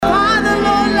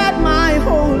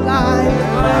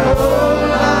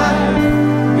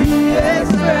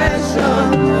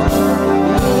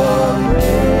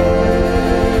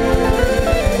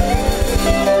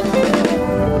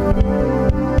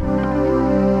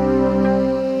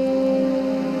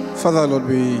Father, Lord,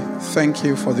 we thank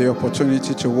you for the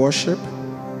opportunity to worship.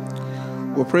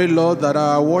 We pray, Lord, that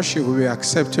our worship will be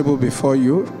acceptable before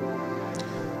you.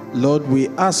 Lord, we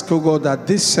ask, oh God, that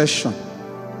this session,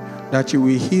 that you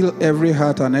will heal every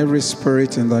heart and every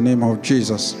spirit in the name of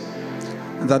Jesus.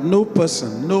 And that no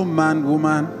person, no man,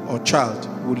 woman, or child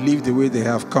would live the way they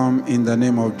have come in the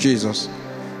name of Jesus.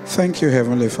 Thank you,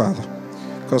 Heavenly Father,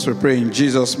 because we pray in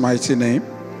Jesus' mighty name.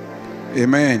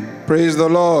 Amen. Praise the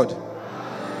Lord.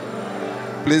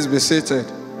 Please be seated.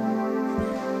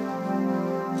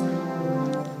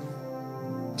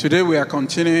 Today we are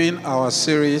continuing our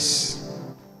series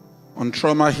on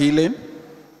trauma healing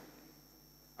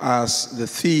as the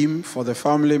theme for the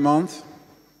family month.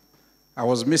 I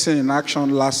was missing in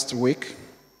action last week.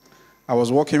 I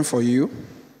was working for you,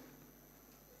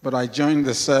 but I joined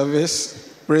the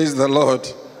service. Praise the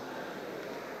Lord.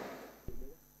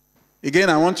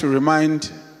 Again, I want to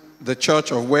remind the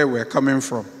church of where we're coming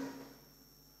from.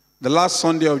 The last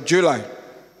Sunday of July,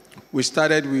 we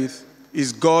started with,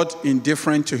 is God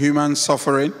indifferent to human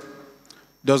suffering?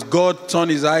 Does God turn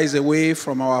his eyes away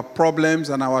from our problems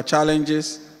and our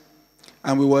challenges?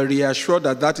 And we were reassured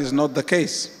that that is not the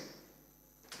case,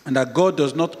 and that God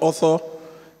does not author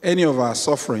any of our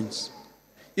sufferings.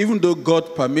 Even though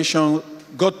God permits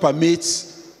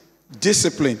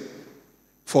discipline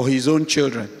for his own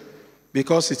children,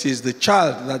 because it is the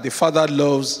child that the father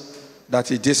loves that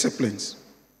he disciplines.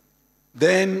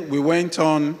 Then we went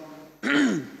on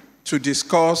to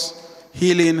discuss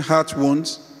healing heart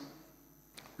wounds,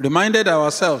 reminded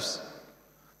ourselves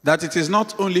that it is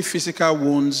not only physical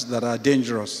wounds that are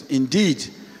dangerous. Indeed,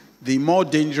 the more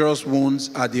dangerous wounds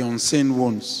are the unseen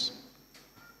wounds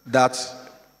that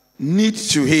need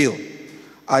to heal.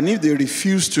 And if they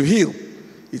refuse to heal,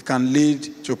 it can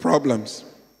lead to problems.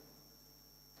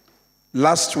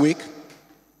 Last week,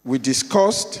 we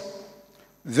discussed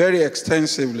very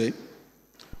extensively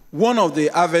one of the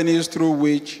avenues through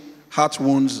which heart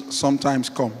wounds sometimes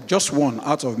come. Just one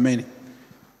out of many.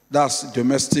 That's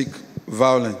domestic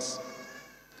violence.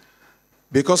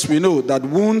 Because we know that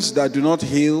wounds that do not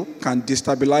heal can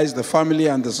destabilize the family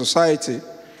and the society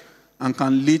and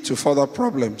can lead to further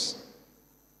problems.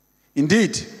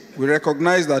 Indeed, we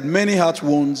recognize that many heart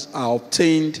wounds are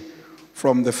obtained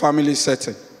from the family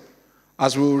setting.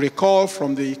 As we will recall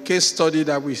from the case study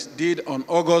that we did on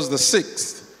August the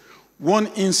 6th, one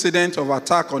incident of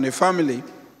attack on a family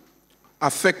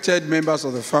affected members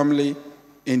of the family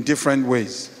in different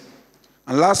ways.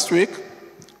 And last week,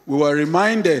 we were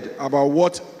reminded about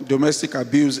what domestic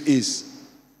abuse is,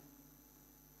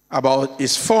 about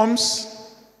its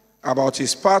forms, about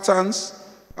its patterns,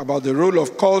 about the role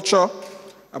of culture,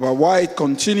 about why it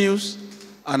continues,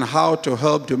 and how to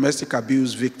help domestic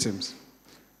abuse victims.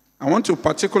 I want to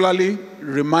particularly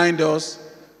remind us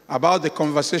about the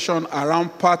conversation around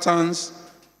patterns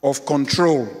of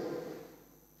control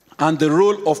and the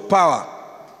role of power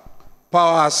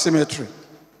asymmetry.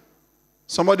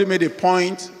 Somebody made a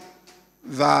point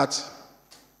that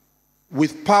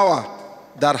with power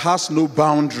that has no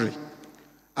boundary,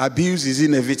 abuse is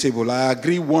inevitable. I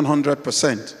agree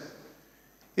 100%.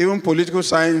 Even political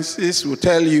scientists will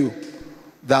tell you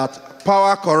that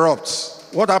power corrupts.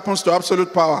 What happens to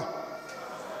absolute power?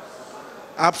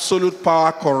 Absolute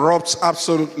power corrupts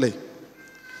absolutely.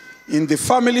 In the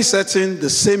family setting, the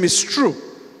same is true.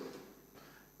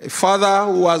 A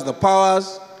father who has the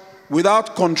powers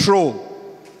without control,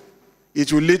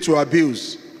 it will lead to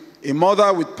abuse. A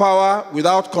mother with power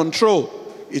without control,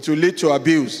 it will lead to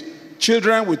abuse.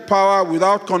 Children with power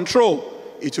without control,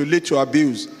 it will lead to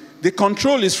abuse. The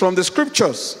control is from the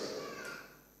scriptures.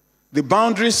 The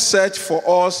boundaries set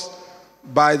for us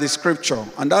by the scripture.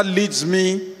 And that leads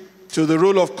me to the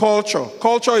role of culture.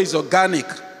 Culture is organic.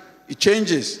 It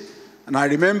changes. And I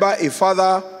remember a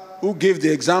father who gave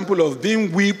the example of being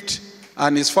whipped,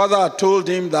 and his father had told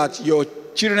him that your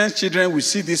children's children will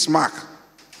see this mark.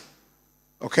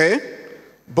 Okay?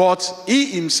 But he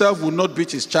himself will not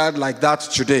beat his child like that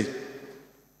today,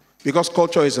 because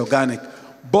culture is organic.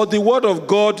 But the word of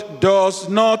God does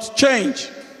not change.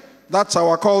 That's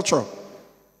our culture.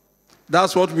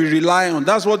 That's what we rely on.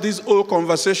 That's what this whole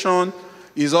conversation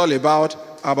is all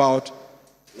about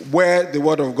where the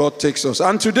word of God takes us.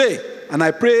 And today, and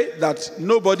I pray that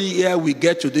nobody here will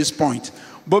get to this point,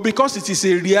 but because it is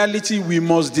a reality, we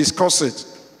must discuss it.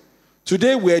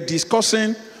 Today we are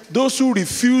discussing those who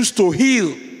refuse to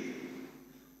heal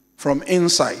from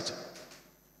inside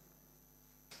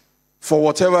for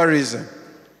whatever reason,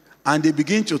 and they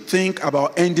begin to think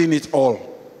about ending it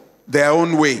all their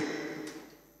own way.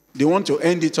 They want to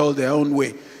end it all their own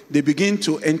way. They begin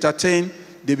to entertain,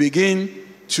 they begin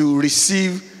to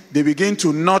receive they begin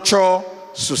to nurture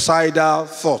suicidal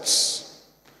thoughts.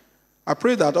 I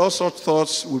pray that all such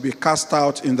thoughts will be cast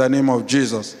out in the name of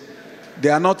Jesus. They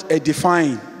are not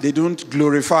edifying, they don't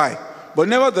glorify. But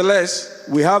nevertheless,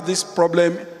 we have this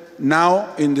problem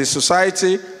now in the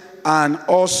society and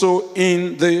also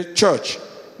in the church.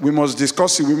 We must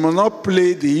discuss it. We must not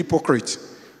play the hypocrite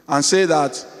and say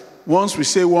that once we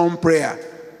say one prayer,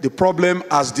 the problem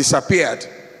has disappeared.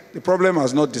 The problem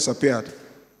has not disappeared.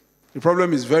 The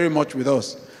problem is very much with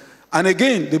us. And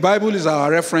again, the Bible is our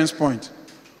reference point.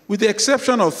 With the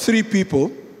exception of 3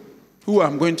 people who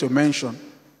I'm going to mention,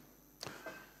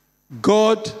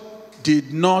 God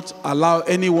did not allow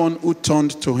anyone who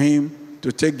turned to him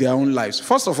to take their own lives.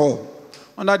 First of all,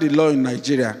 under the law in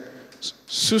Nigeria,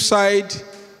 suicide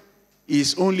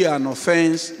is only an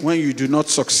offense when you do not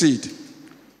succeed.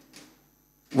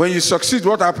 When you succeed,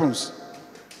 what happens?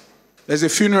 There's a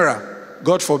funeral,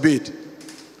 God forbid.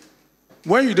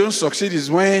 When you don't succeed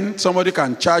is when somebody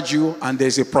can charge you and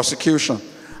there's a prosecution.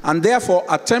 And therefore,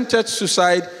 attempted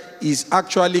suicide is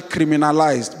actually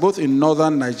criminalized, both in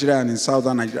northern Nigeria and in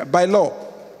southern Nigeria. By law,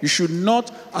 you should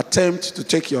not attempt to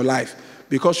take your life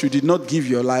because you did not give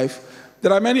your life.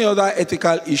 There are many other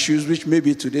ethical issues which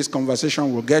maybe today's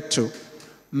conversation will get to.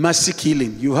 Mercy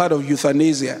killing. You heard of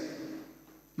euthanasia.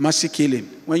 Mercy killing.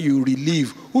 When you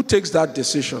relieve, who takes that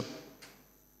decision?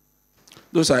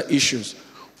 Those are issues.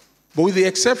 But with the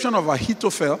exception of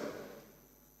Ahithophel,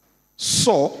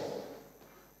 Saul,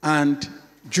 and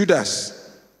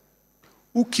Judas,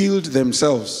 who killed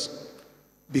themselves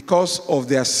because of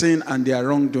their sin and their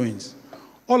wrongdoings.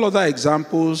 All other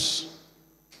examples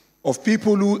of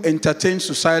people who entertained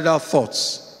suicidal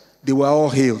thoughts, they were all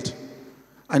healed.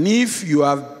 And if you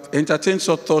have entertained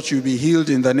such thoughts, you'll be healed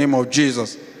in the name of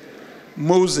Jesus.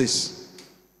 Moses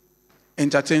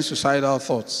entertained suicidal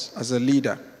thoughts as a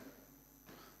leader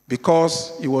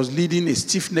because he was leading a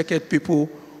stiff-necked people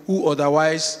who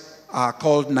otherwise are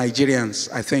called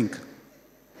Nigerians, I think.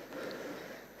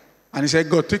 And he said,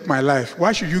 God, take my life.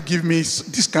 Why should you give me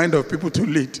this kind of people to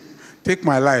lead? Take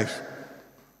my life.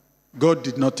 God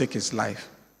did not take his life.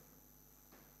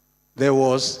 There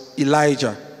was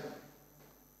Elijah,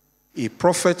 a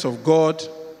prophet of God,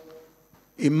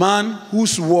 a man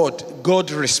whose word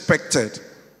God respected,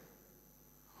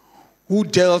 who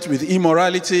dealt with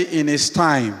immorality in his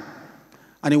time.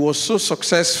 And he was so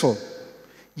successful,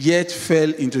 yet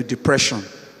fell into depression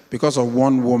because of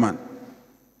one woman.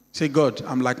 Say, God,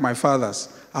 I'm like my fathers.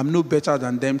 I'm no better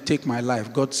than them. Take my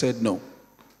life. God said, no.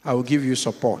 I will give you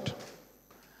support.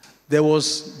 There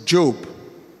was Job,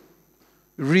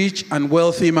 rich and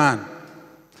wealthy man.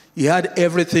 He had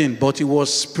everything, but he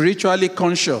was spiritually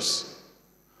conscious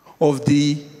of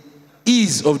the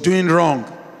ease of doing wrong.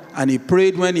 And he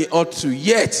prayed when he ought to,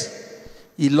 yet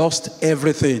he lost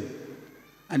everything.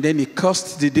 And then he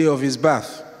cursed the day of his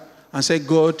birth and said,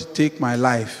 God, take my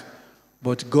life.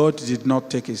 But God did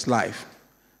not take his life.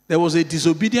 There was a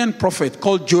disobedient prophet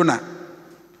called Jonah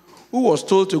who was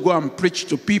told to go and preach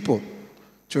to people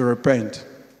to repent.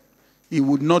 He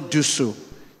would not do so.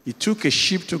 He took a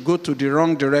ship to go to the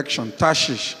wrong direction,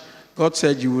 Tarshish. God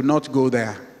said, you will not go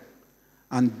there,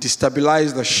 and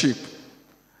destabilize the ship.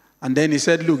 And then he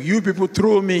said, look, you people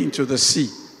throw me into the sea.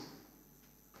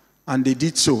 And they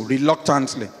did so,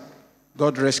 reluctantly.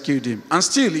 God rescued him. And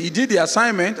still, he did the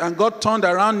assignment, and God turned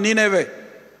around Nineveh.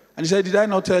 And he said, did I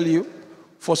not tell you?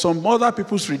 For some other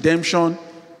people's redemption,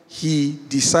 he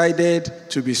decided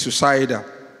to be suicidal.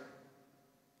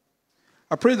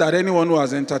 I pray that anyone who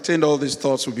has entertained all these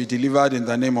thoughts will be delivered in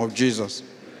the name of Jesus.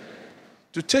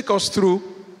 To take us through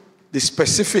the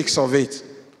specifics of it,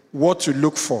 what to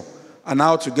look for, and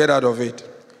how to get out of it,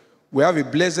 we have a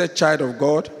blessed child of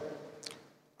God,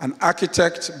 an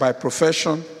architect by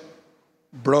profession,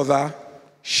 Brother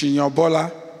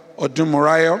Bola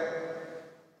Odunmorayo,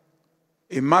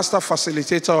 a master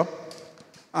facilitator,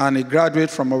 and a graduate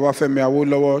from Obafemi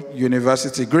Awolowo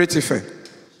University. Great Ife.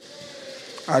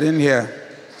 I didn't hear.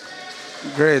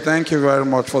 Great, thank you very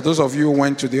much. For those of you who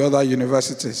went to the other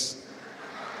universities,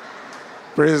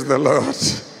 praise the Lord.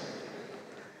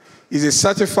 He's a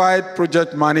certified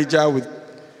project manager with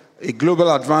a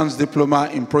global advanced diploma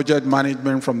in project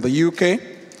management from the UK.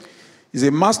 He's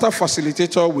a master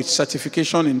facilitator with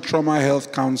certification in trauma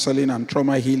health counseling and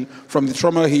trauma heal from the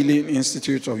Trauma Healing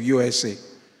Institute of USA.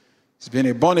 He's been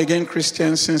a born-again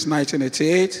Christian since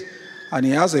 1988, and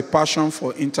he has a passion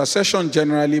for intercession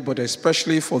generally, but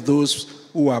especially for those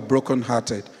who are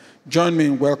brokenhearted. Join me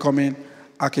in welcoming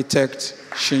architect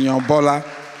Bola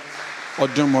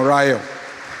Odunmorayo.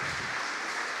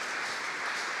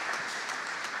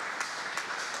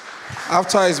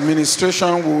 After his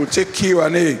ministration, we will take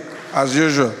Q&A. as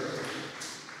usual.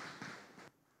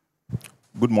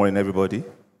 Good morning, everybody.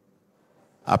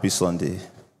 Happy Sunday.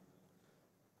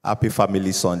 Happy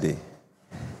Family Sunday.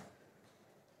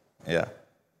 Yeah.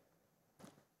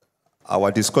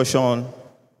 Our discussion,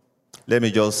 let me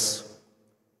just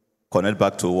connect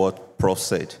back to what Prof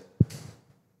said.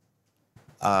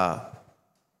 The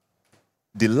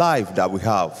life that we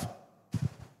have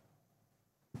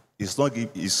we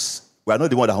are not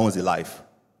the one that owns the life.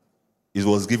 It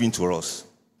was given to us.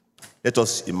 Let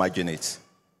us imagine it.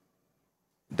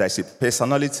 There's a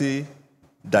personality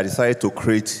that decided to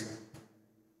create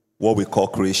what we call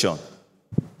creation.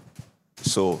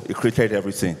 So it created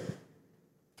everything.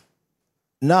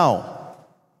 Now,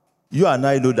 you and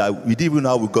I know that we didn't even know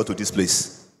how we got to this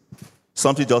place.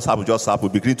 Something just happened, we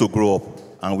begin to grow up,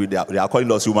 and they are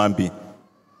calling us human beings.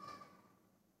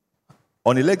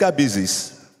 On a legal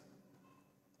basis,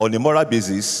 on a moral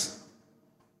basis,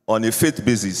 on a faith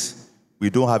basis, we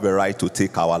don't have a right to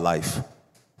take our life.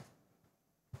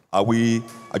 I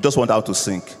just want out to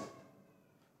sink.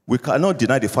 We cannot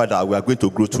deny the fact that we are going to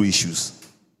grow through issues.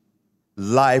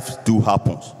 Life do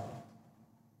happen.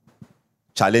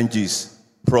 Challenges,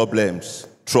 problems,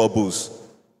 troubles.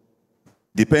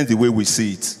 Depends the way we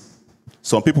see it.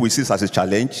 Some people will see it as a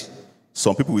challenge.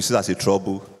 Some people will see it as a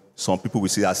trouble. Some people will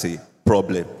see it as a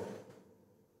problem.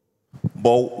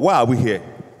 But why are we here?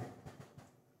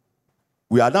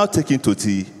 We are now taken to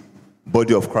the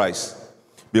body of Christ.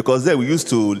 Because then we used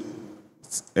to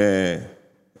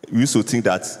think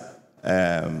that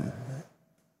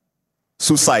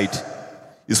suicide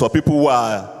is for people who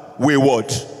are wayward.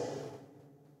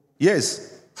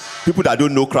 Yes, people that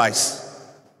don't know Christ,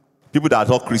 people that are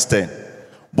not Christian.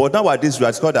 But nowadays we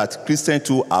are discovering that Christians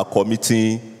too are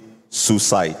committing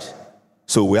suicide.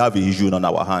 So we have an issue on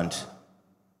our hand.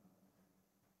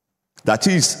 That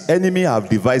is, enemy have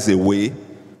devised a way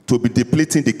to be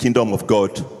depleting the kingdom of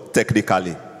God,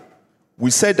 technically.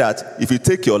 We said that if you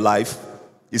take your life,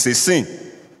 it's a sin.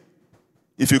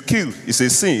 If you kill, it's a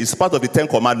sin. It's part of the 10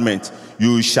 Commandments.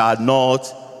 You shall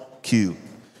not kill.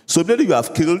 So immediately you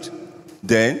have killed,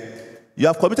 then you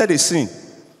have committed a sin.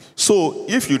 So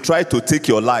if you try to take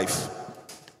your life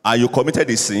and you committed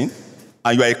a sin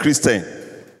and you are a Christian,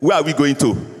 where are we going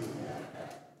to?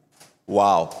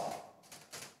 Wow.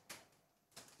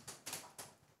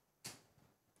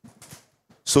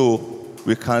 So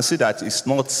we can see that it's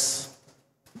not,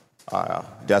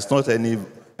 there's not any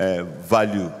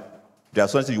value.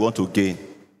 There's something you want to gain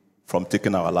from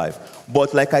taking our life.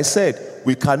 But like I said,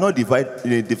 we cannot deny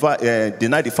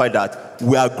the fact that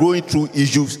we are going through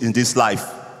issues in this life.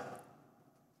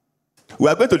 We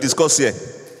are going to discuss here.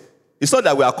 It's not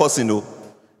that we are cursing, no.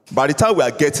 By the time we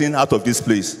are getting out of this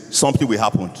place, something will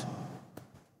happen.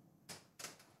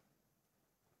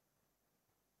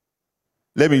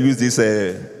 Let me use this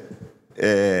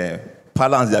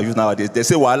parlance they are using nowadays. They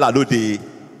say, "Wahala no dey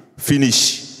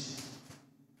finish."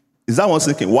 Is that one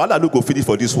thinking? Wahala no go finish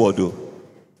for this world, though.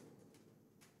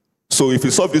 So if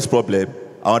you solve this problem,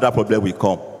 another problem will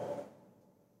come.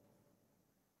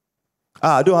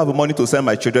 I don't have the money to send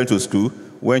my children to school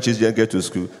when children get to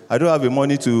school. I don't have the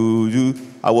money to do.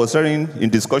 I was hearing in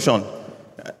discussion.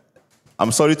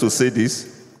 I'm sorry to say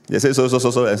this. They say so.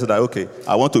 I said that, okay,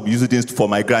 I want to be using this for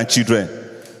my grandchildren.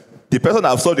 The person that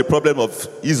have solved the problem of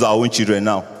his or our own children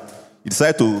now, he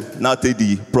decided to now take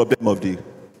the problem of the.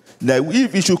 Now,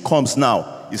 if issue comes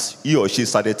now, is he or she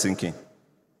started thinking.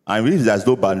 And if there's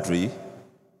no boundary,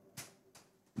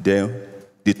 then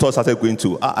the thought started going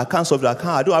to, I can't solve that.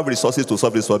 I don't have resources to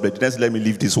solve this problem. Then let me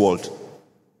leave this world.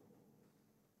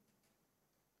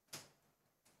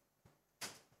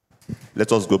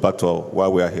 Let us go back to why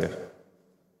we are here.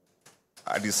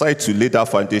 I decided to lay that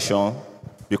foundation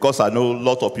because I know a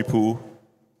lot of people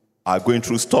are going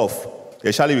through stuff,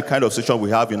 especially the kind of situation we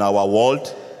have in our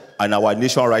world and our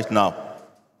nation right now.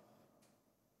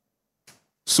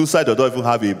 Suicide does not even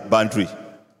have a boundary.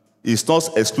 It's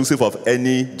not exclusive of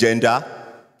any gender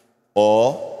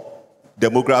or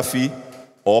demography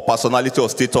or personality or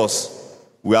status.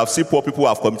 We have seen poor people who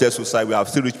have committed suicide. We have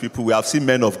seen rich people. We have seen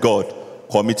men of God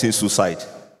committing suicide.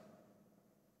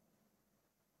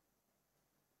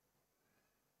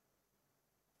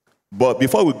 But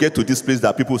before we get to this place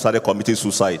that people started committing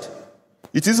suicide,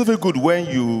 it is very good when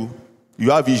you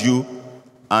have issue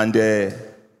and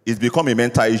it's become a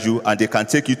mental issue and they can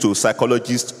take you to a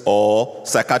psychologist or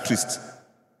psychiatrist.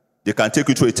 They can take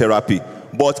you to a therapy.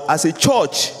 But as a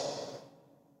church,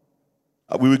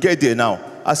 we will get there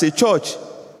now. As a church,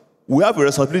 we have a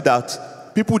responsibility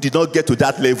that people did not get to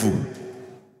that level.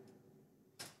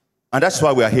 And that's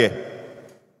why we are here.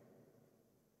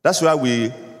 That's why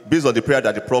we based on the prayer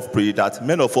that the prof prayed, that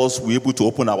many of us were able to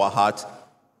open our heart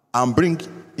and bring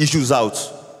issues out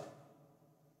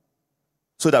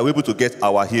so that we're able to get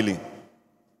our healing.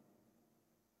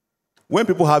 When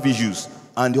people have issues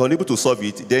and they're unable to solve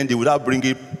it, then they will have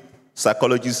bringing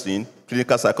psychologists in,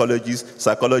 clinical psychologists,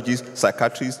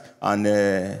 psychiatrists, and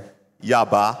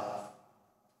Yaba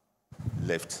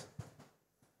left.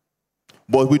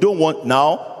 But we don't want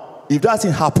now, if that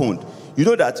thing happened, you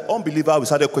know that unbelievers will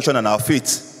start questioning our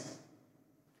faith.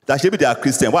 That maybe they are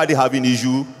Christian. Why are they having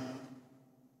issue?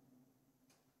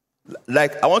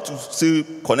 Like, I want to still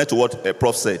connect to what a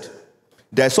prof said.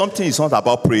 There's something, it's not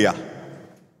about prayer.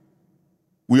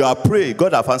 We are praying,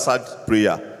 God has answered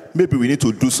prayer. Maybe we need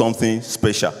to do something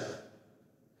special.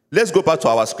 Let's go back to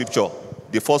our scripture,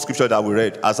 the first scripture that we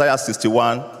read, Isaiah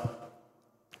 61,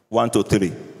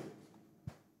 1-3.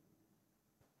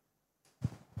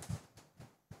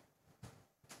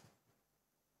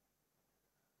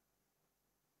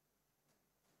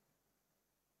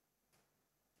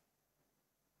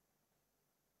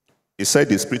 He said,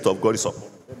 the Spirit of God is upon me.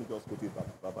 Let me just put it back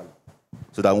verbally,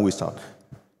 so that when we start.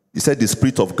 He said, the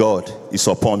Spirit of God is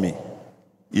upon me.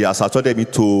 He has anointed me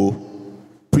to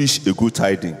preach a good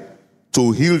tidings,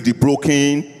 to heal the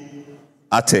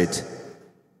broken-hearted.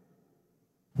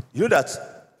 You know that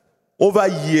over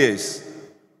years,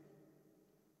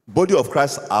 body of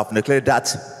Christ have neglected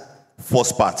that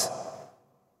first part.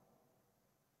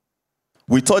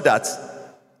 We thought that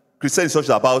Christianity is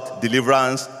about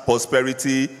deliverance,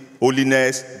 prosperity,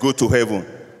 holiness, go to heaven.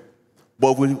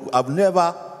 But we have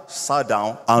never sat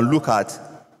down and looked at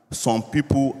some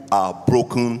people are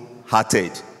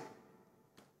broken-hearted.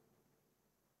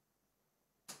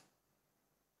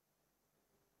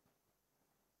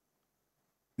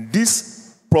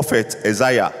 This prophet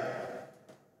Isaiah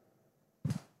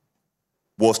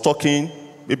was talking,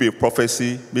 maybe a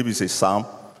prophecy, maybe it's a psalm,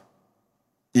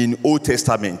 in Old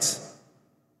Testament.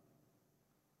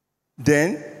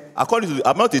 Then, according to,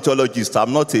 I'm not a theologist,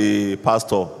 I'm not a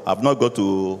pastor, I've not gone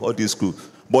to all this school,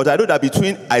 but I know that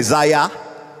between Isaiah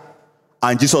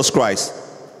and Jesus Christ,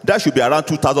 that should be around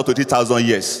 2,000 to 3,000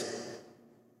 years.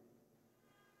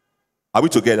 Are we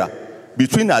together?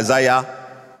 Between Isaiah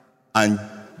and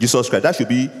Jesus Christ, that should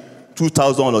be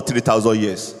 2,000 or 3,000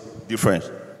 years difference.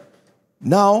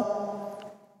 Now,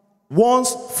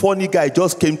 once funny guy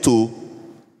just came to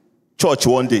church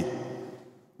one day,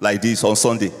 like this on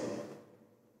Sunday.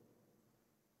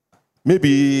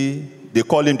 Maybe they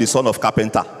call him the son of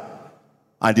carpenter,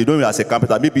 and they know him as a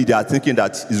carpenter. Maybe they are thinking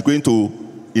that he's going to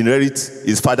inherit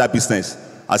his father's business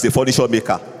as a furniture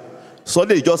maker.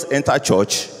 Sunday he just entered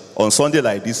church on Sunday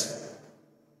like this,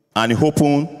 and he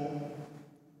opened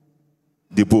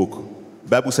the book. The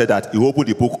Bible said that he opened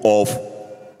the book of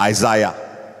Isaiah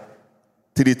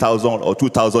 3,000 or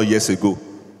 2,000 years ago.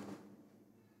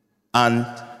 And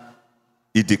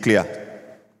he declared,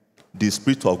 the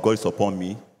Spirit of God is upon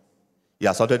me. He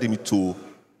has ordered me to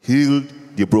heal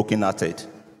the brokenhearted.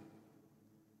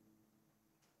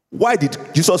 Why did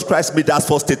Jesus Christ make that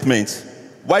first statement?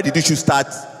 Why did he choose start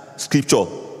scripture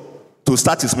to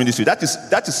start his ministry? That means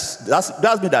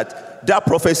that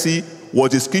prophecy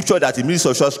was the scripture that the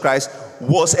ministry of Jesus Christ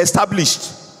was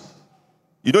established.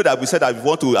 You know that we said that if you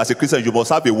want to, as a Christian, you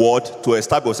must have a word to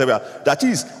establish yourself. That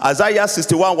is, Isaiah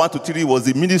 61, 1-3 was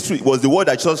the ministry, was the word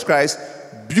that Jesus Christ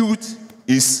built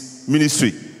his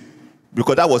ministry.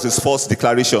 Because that was his first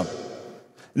declaration.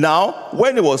 Now,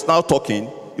 when he was now talking,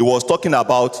 he was talking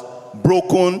about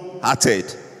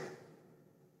broken-hearted.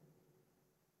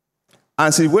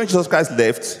 And see, when Jesus Christ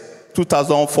left,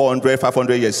 2,400,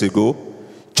 500 years ago,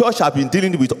 church have been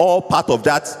dealing with all part of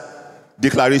that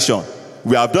declaration.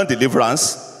 We have done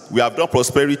deliverance, we have done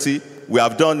prosperity, we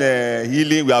have done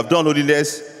healing, we have done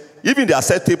holiness. Even the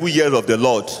acceptable year of the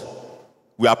Lord,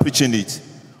 we are preaching it.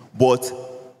 But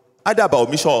either by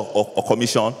omission or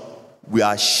commission, we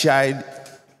are shied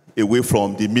away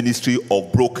from the ministry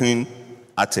of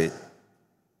broken-hearted.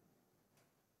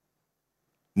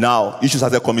 Now, issues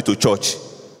started coming to church.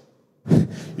 You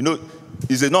know,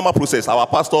 it's a normal process. Our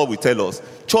pastor will tell us,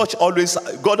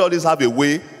 God always have a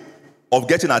way of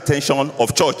getting attention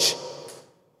of church.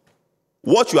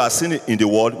 What you are seeing in the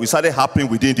world will start happening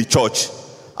within the church,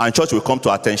 and church will come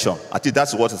to attention. I think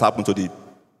that's what has happened to the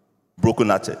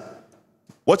broken-hearted.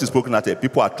 What is broken-hearted?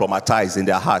 People are traumatized in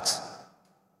their heart.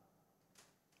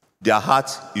 Their heart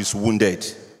is wounded.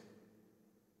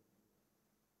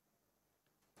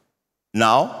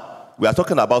 Now, we are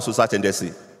talking about suicidal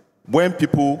tendency. When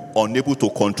people are unable to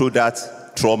control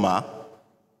that trauma,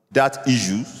 that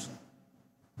issues,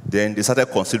 then they started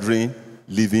considering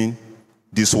leaving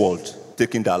this world,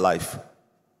 taking their life.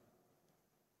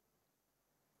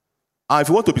 And if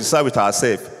we want to be sincere with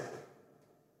ourselves,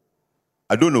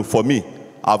 I don't know, for me,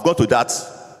 I've got to that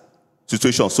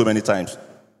situation so many times.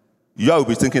 You will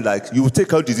be thinking like, you will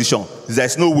take a decision,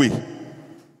 there's no way.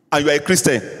 And you are a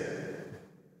Christian.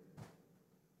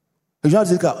 You have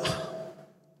to think,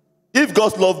 if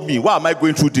God loved me, why am I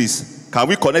going through this? Can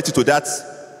we connect it to that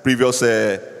previous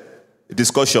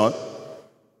discussion?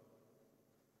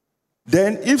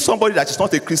 Then, if somebody that is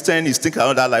not a Christian is thinking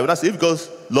another life, that's if God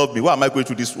loved me, why am I going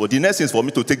through this? Well, the next thing is for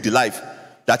me to take the life.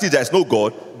 That is, there is no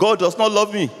God. God does not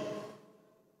love me.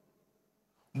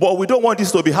 But we don't want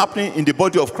this to be happening in the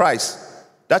body of Christ.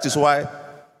 That is why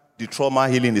the trauma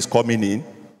healing is coming in.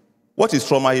 What is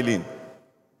trauma healing?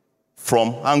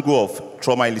 From angle of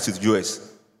trauma healing to the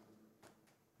US,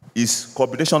 is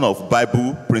combination of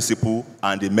Bible principle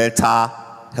and the mental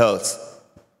health.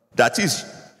 That is,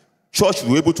 church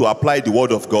will be able to apply the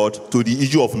word of God to the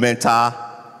issue of mental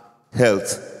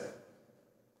health.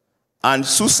 And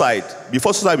suicide,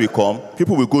 before suicide will come,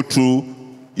 people will go through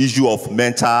issue of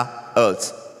mental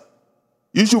health.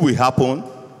 Issue will happen,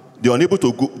 they are able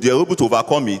to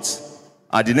overcome it,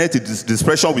 and the next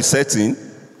depression will set in.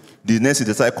 The next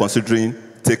they start considering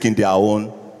taking their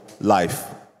own life.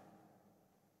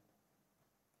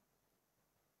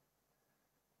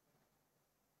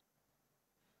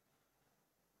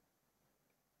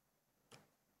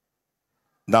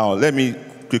 Now, let me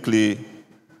quickly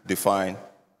define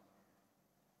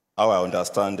how I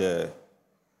understand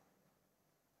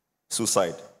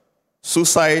suicide.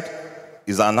 Suicide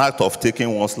is an act of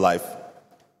taking one's life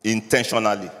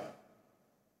intentionally,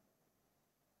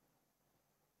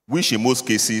 which in most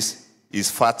cases is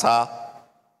fatal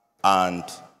and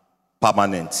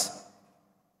permanent.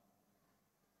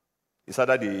 It's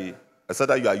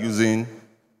either you are using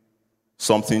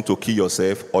something to kill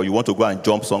yourself, or you want to go and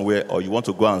jump somewhere, or you want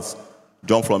to go and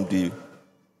jump from the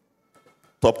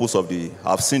topmost of the...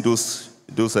 I've seen those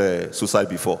suicide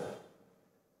before.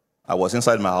 I was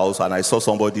inside my house and I saw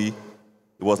somebody.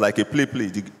 It was like a play.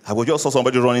 I just saw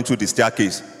somebody running through the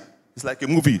staircase. It's like a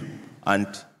movie. And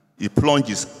he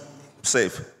plunges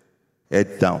himself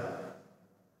head down.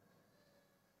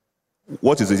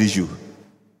 What is the issue?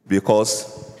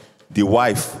 Because the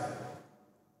wife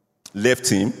left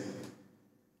him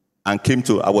and came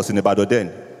to... I was in Ibadan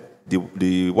then.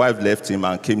 The wife left him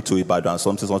and came to Ibadan,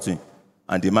 something.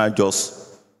 And the man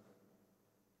just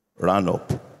ran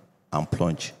up and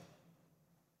plunged.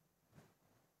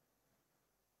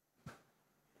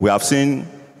 We have seen,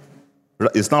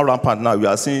 it's now rampant now, we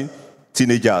are seeing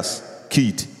teenagers,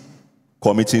 kids,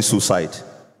 committing suicide.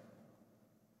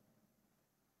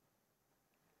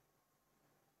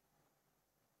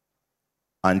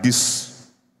 And this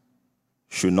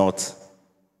should not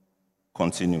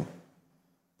continue.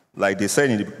 Like they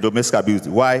said in the domestic abuse,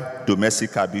 why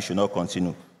domestic abuse should not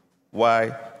continue?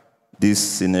 Why this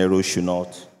scenario should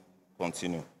not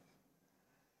continue?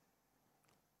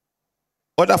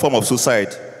 Other form of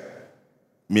suicide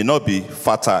may not be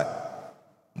fatal,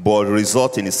 but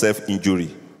result in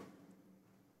self-injury.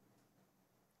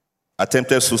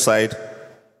 Attempted suicide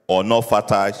or not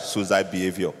fatal suicide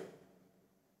behavior.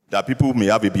 That people may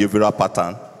have a behavioral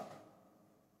pattern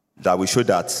that will show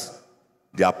that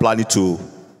they are planning to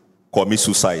commit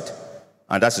suicide.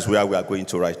 And that is where we are going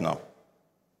to right now.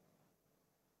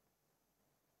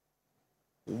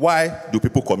 Why do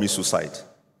people commit suicide?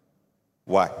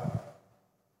 Why?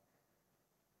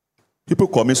 People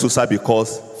commit suicide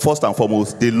because, first and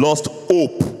foremost, they lost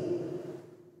hope.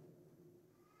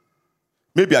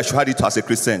 Maybe I should add it as a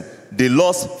Christian. They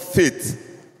lost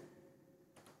faith.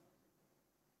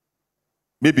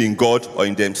 Maybe in God or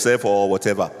in themselves or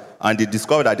whatever. And they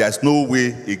discover that there's no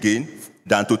way again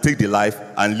than to take the life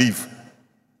and live.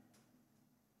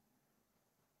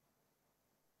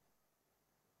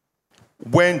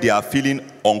 When they are feeling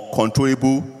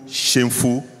uncontrollable,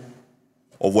 shameful,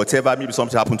 or whatever, maybe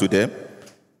something happened to them,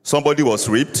 somebody was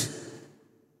raped,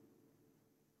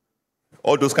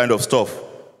 all those kind of stuff,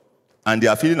 and they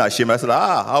are feeling ashamed. I said,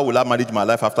 how will I manage my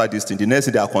life after this thing? The next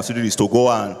thing they are considering is to go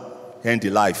and end the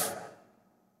life.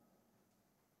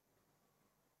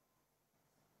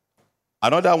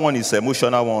 Another one is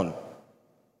emotional one.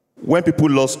 When people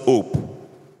lost hope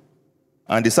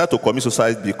and they start to commit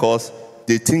suicide because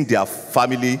they think their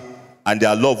family and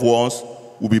their loved ones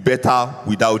will be better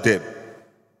without them.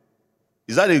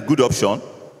 Is that a good option?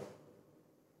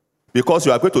 Because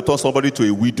you are going to turn somebody to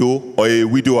a widow or a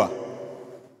widower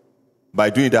by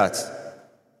doing that.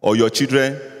 Or your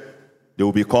children, they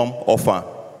will become orphan.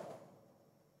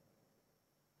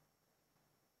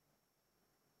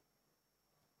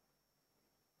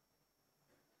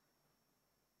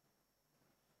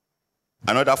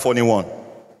 Another funny one.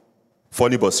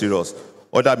 Funny but serious.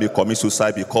 Others may commit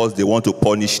suicide because they want to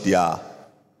punish their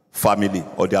family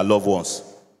or their loved ones.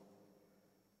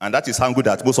 And that is how good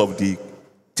that most of the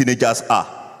teenagers are.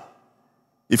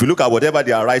 If you look at whatever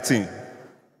they are writing,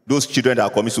 those children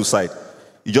that commit suicide,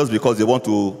 it's just because they want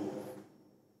to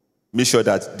make sure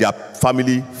that their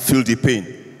family feel the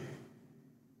pain.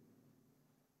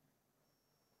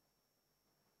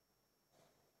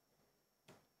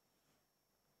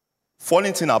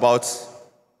 Funny thing about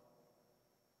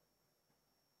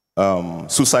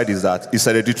suicide is that it's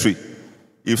hereditary.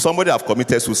 If somebody have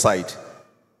committed suicide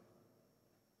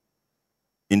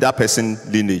in that person's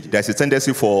lineage, there's a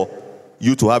tendency for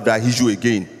you to have that issue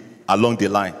again along the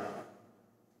line.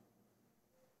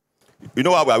 You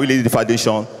know why we are really in the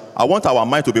foundation? I want our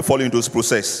mind to be following those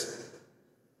processes.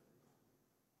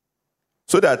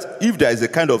 So that if there is a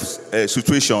kind of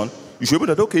situation, you should be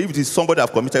able to, okay, if it is somebody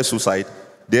have committed suicide,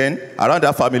 then around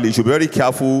that family, you should be very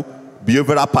careful,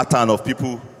 behavioral pattern of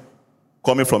people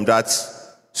coming from that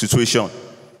situation.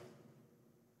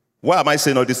 Why am I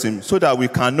saying all this thing? So that we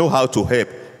can know how to help.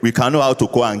 We can know how to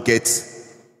go and get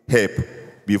help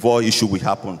before issue will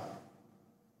happen.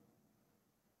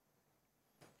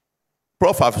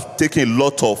 Prof have taken a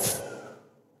lot of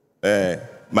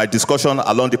my discussion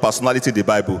along the personality in the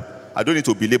Bible. I don't need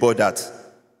to belabor that.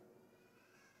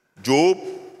 Job,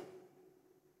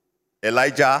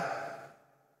 Elijah,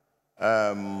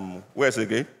 where's it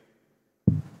again?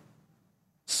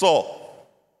 Saul,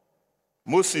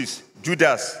 Moses,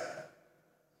 Judas.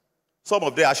 Some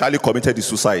of them actually committed the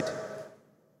suicide.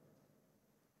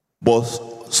 But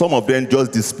some of them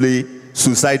just display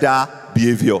suicidal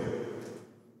behavior.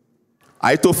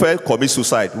 Ahithophel commits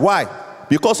suicide. Why?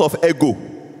 Because of ego.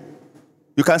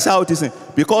 You can say how it is.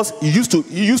 Because he used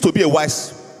to be a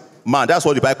wise man. That's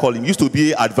what the Bible called him. He used to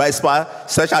be advisor,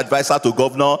 special advisor to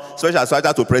governor, special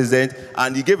advisor to president,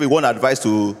 and he gave one advice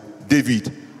to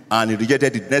David, and he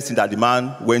rejected the next thing that the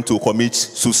man went to commit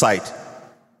suicide.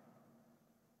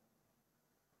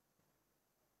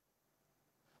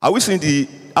 Are we seeing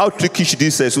how trickish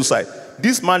this suicide?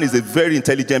 This man is a very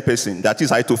intelligent person. That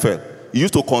is Ahithophel. He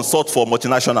used to consult for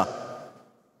multinational.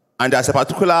 And there's a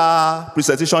particular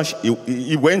presentation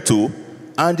he went to,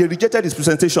 and they rejected his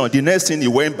presentation. The next thing, he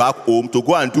went back home to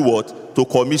go and do what? To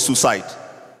commit suicide.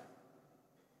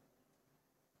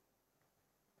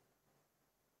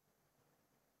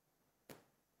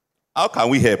 How can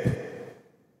we help?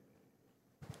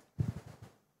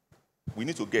 We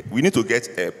need to get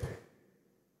help.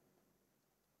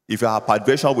 If you have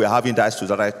perversion, we're having that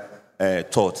suicidal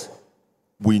thought.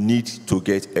 We need to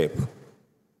get help.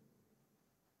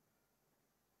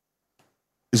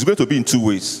 It's going to be in two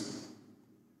ways.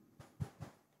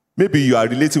 Maybe you are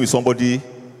relating with somebody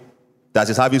that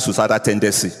is having suicidal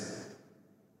tendency.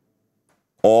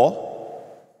 Or,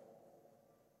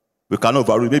 we cannot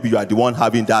overrule, maybe you are the one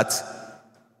having that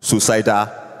suicidal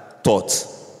thought.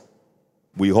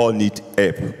 We all need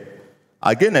help.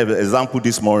 Again, an example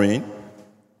this morning,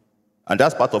 and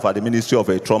that's part of the ministry of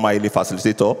a trauma healing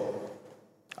facilitator.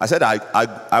 I said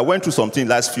I went through something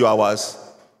last few hours,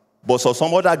 but for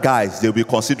some other guys, they'll be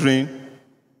considering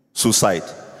suicide.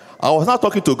 I was not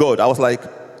talking to God. I was like,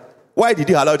 why did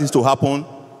he allow this to happen?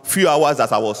 Few hours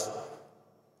that I was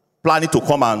planning to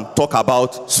come and talk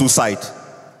about suicide.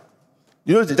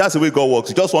 You know, that's the way God works.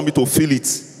 He just wants me to feel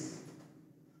it.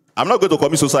 I'm not going to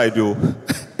commit suicide, though.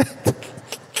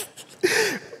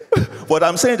 But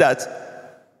I'm saying that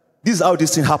this is how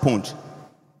this thing happened.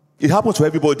 It happened to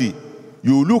everybody.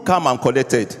 You look calm and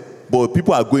collected, but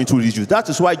people are going through issues. That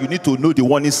is why you need to know the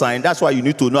warning sign. That's why you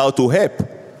need to know how to help,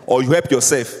 or you help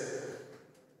yourself.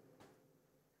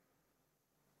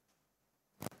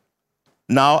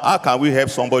 Now, how can we help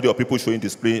somebody or people showing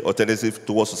display or tendency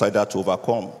towards suicide to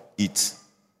overcome it?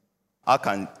 How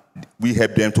can we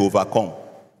help them to overcome?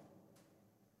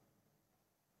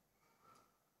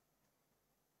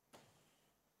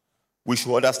 We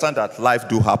should understand that life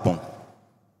do happen.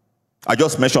 I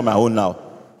just mentioned my own now.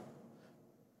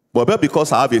 But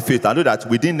because I have a faith, I know that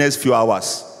within the next few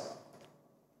hours,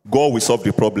 God will solve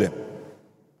the problem.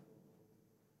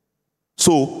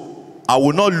 So, I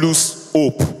will not lose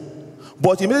hope.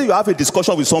 But immediately you have a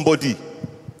discussion with somebody,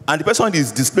 and the person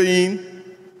is displaying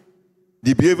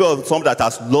the behavior of someone that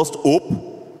has lost hope,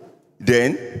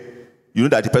 then you know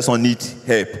that the person needs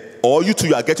help. Or you too,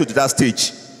 you are getting to that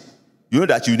stage. You know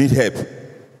that you need help.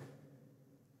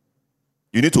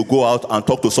 You need to go out and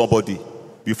talk to somebody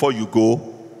before you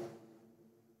go.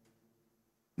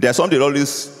 There's something they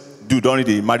always do during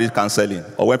the marriage counseling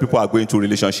or when people are going to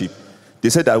relationship. They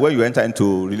say that when you enter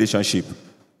into relationship,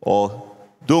 or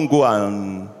don't go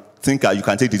and think that you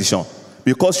can take decision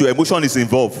because your emotion is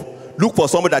involved. look for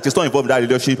somebody that is not involved in that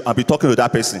relationship and be talking to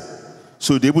that person.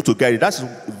 So they're able to get it. That's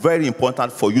very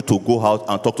important for you to go out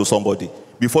and talk to somebody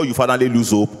before you finally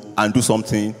lose hope and do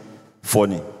something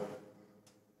funny.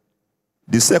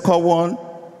 The second one,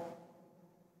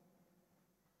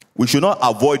 we should not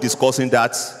avoid discussing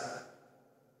that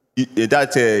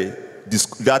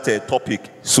topic,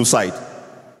 suicide.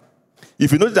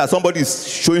 If you notice that somebody is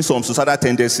showing some suicidal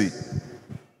tendency,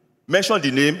 mention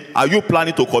the name. Are you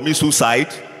planning to commit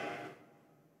suicide?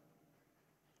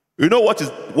 You know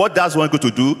what that's one going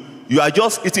to do? You are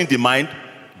just eating the mind,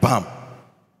 bam.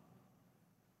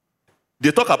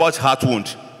 They talk about heart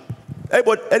wound.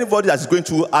 Anybody that is going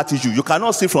through heart issue, you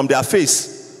cannot see from their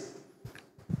face.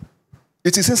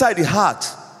 It is inside the heart.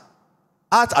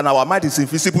 Heart and our mind is in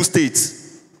visible state.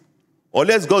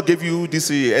 Unless God gave you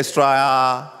this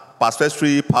extra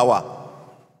perceptory power,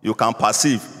 you can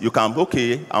perceive. You can,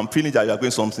 okay, I'm feeling that you are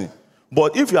going something.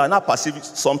 But if you are not perceiving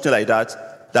something like that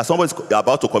somebody is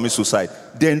about to commit suicide,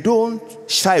 then don't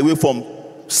shy away from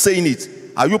saying it.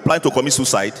 Are you planning to commit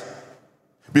suicide?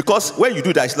 Because when you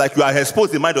do that, it's like you are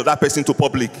exposing the mind of that person to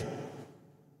public.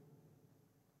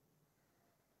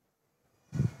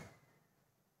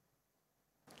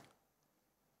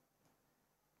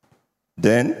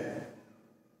 Then,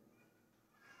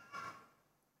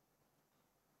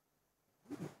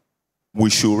 we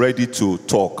should ready to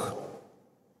talk.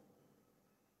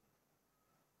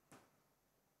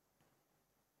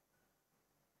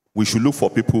 We should look for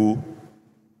people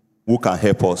who can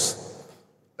help us.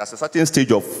 There's a certain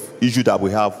stage of issue that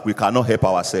we have, we cannot help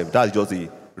ourselves. That's just the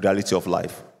reality of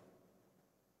life.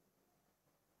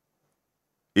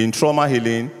 In trauma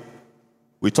healing,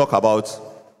 we talk about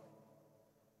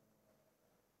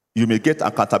you may get an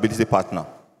accountability partner.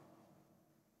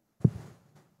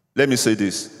 Let me say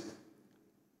this.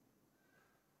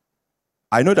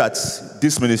 I know that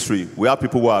this ministry, we have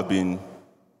people who have been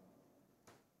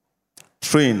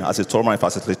trained as a trauma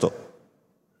facilitator.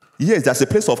 Yes, there's a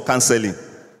place of counseling.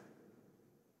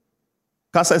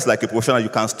 Counseling is like a professional. You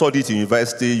can study it in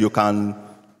university, you can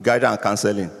guide and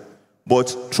counseling.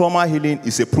 But trauma healing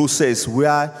is a process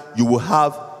where you will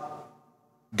have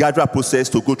gradual process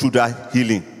to go through that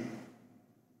healing.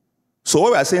 So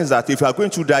what we are saying is that if you are going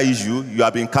through that issue, you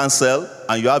have been counseled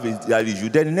and you have that issue,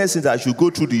 then the next thing is that you go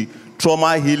through the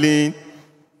trauma healing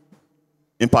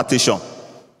impartation.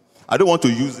 I don't want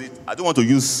to use it. I don't want to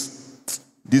use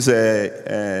this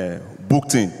book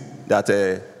thing that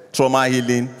trauma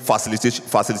healing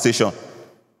facilitation.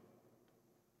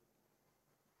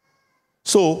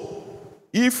 So,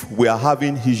 if we are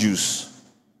having issues,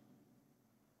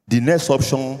 the next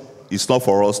option is not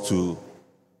for us to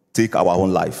take our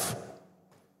own life.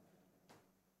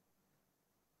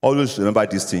 Always remember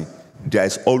this thing. There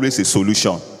is always a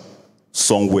solution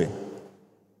somewhere.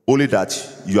 Only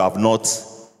that you have not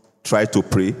tried to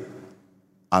pray,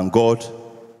 and God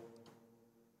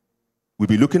will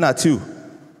be looking at you.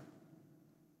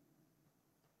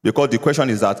 Because the question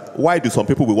is that, why do some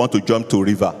people will want to jump to a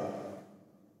river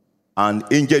and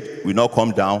angel will not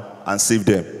come down and save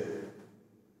them?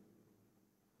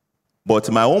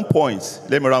 But my own point,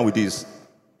 let me run with this,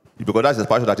 because that's the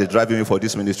passion that is driving me for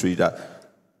this ministry, that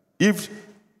if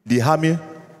the army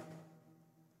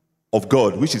of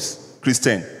God, which is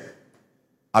Christian,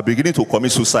 are beginning to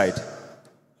commit suicide,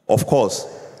 of course,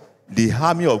 the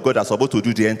army of God that's supposed to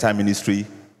do the end-time ministry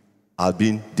are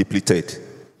being depleted.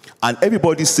 And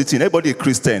everybody sitting, everybody a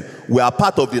Christian, we are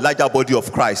part of the larger body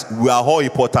of Christ. We are all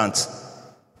important.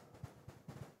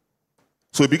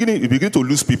 So we begin to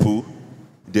lose people,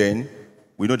 then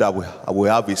we know that we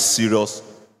have a serious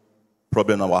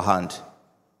problem on our hand.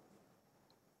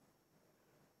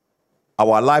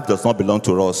 Our life does not belong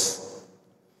to us.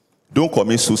 Don't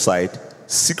commit suicide.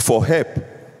 Seek for help.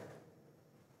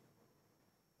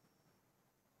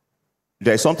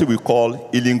 There is something we call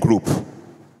healing group.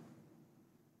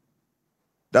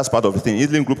 That's part of the thing.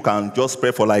 Healing group can just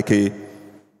pray for like a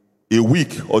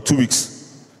week or 2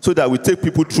 weeks, so that we take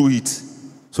people through it,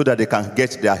 so that they can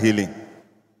get their healing.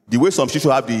 The way some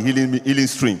people have the healing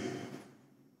stream.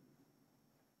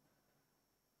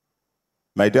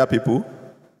 My dear people,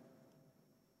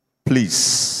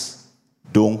 please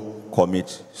don't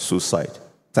commit suicide.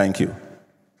 Thank you.